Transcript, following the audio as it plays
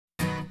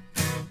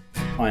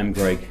I am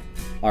Greg.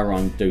 I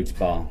run Dude's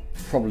Bar,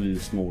 probably the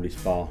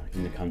smallest bar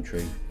in the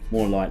country,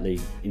 more likely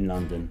in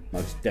London,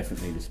 most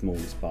definitely the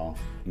smallest bar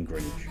in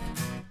Greenwich.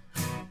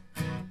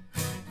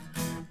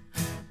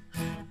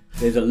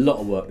 There's a lot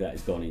of work that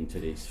has gone into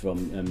this,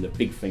 from the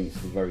big things to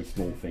very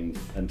small things.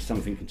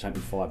 Something can take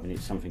me 5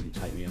 minutes, something can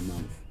take me a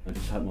month. I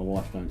just hope my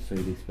wife don't see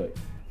this, but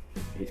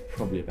it's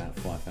probably about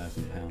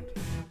 £5,000.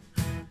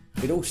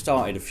 It all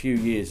started a few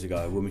years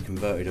ago when we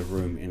converted a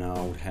room in our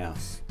old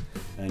house,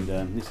 and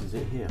this is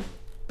it here.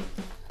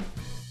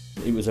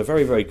 It was a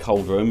very, very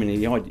cold room, and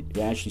it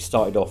actually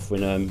started off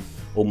when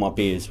all my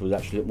beers was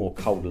actually a little more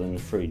colder than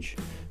the fridge.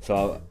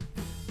 So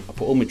I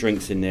put all my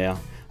drinks in there,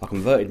 I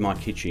converted my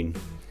kitchen,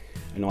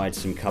 and I had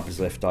some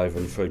cupboards left over,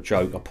 and for a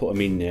joke I put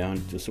them in there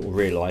and just sort of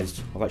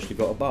realised I've actually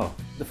got a bar.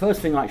 The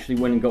first thing I actually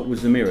went and got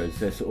was the mirrors.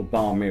 They're sort of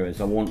bar mirrors.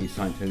 I wanted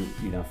something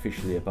to,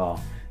 officially a bar.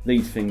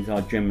 These things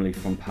are generally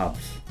from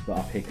pubs that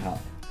I pick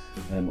up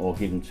or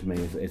given to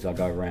me as I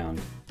go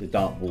around. The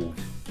dartboard,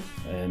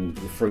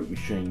 the fruit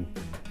machine,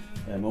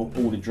 all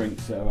the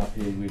drinks that are up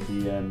here with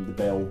the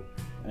bell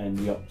and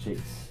the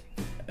optics,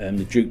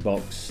 the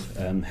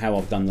jukebox, how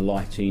I've done the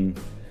lighting,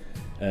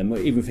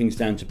 even things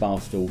down to bar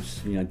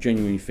stools,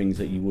 genuine things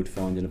that you would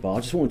find in a bar.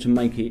 I just wanted to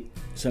make it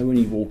so when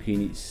you walk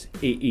in,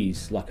 it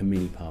is like a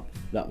mini pub.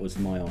 That was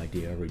my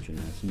idea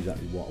originally. That's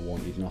exactly what I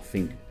wanted, and I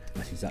think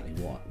that's exactly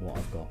what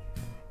I've got.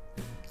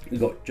 We've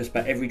got just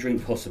about every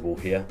drink possible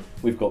here.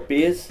 We've got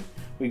beers,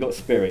 we've got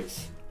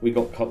spirits, we've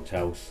got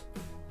cocktails,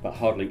 but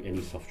hardly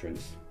any soft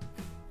drinks.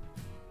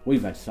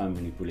 We've had so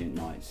many brilliant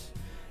nights.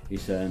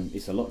 It's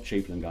a lot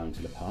cheaper than going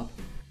to the pub.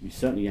 You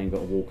certainly ain't got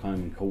to walk home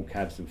and call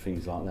cabs and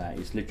things like that.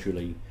 It's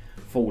literally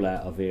fall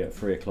out of here at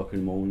 3 o'clock in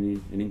the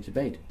morning and into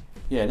bed.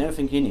 Yeah, and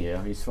everything in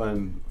here is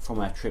from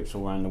our trips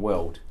all around the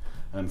world.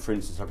 For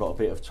instance, I've got a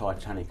bit of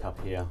Titanic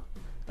up here.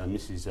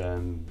 This is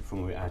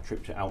from our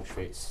trip to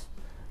Auschwitz.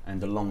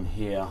 And along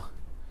here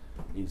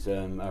is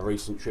a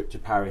recent trip to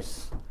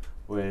Paris,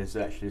 where there's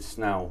actually a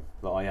snail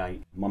that I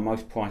ate. My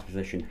most prized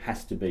possession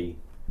has to be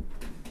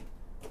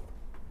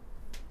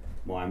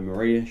my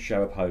Maria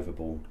Sharapova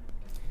ball.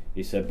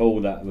 It's a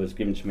ball that was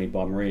given to me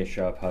by Maria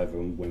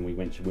Sharapova when we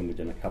went to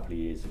Wimbledon a couple of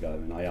years ago,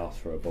 and I asked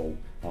for a ball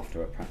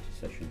after a practice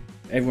session.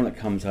 Everyone that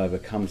comes over,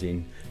 comes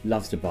in,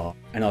 loves the bar,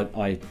 and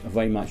I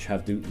very much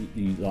have the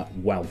like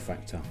wow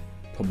factor.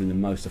 Probably the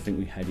most I think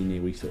we had in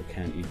here, we sort of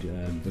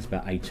counted, was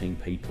about 18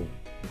 people,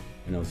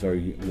 and I was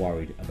very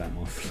worried about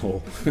my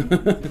floor.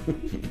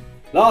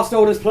 Last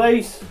orders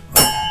please.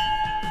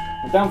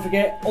 And don't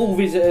forget, all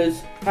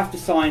visitors have to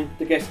sign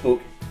the guest book,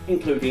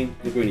 including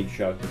the Greenwich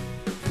Show.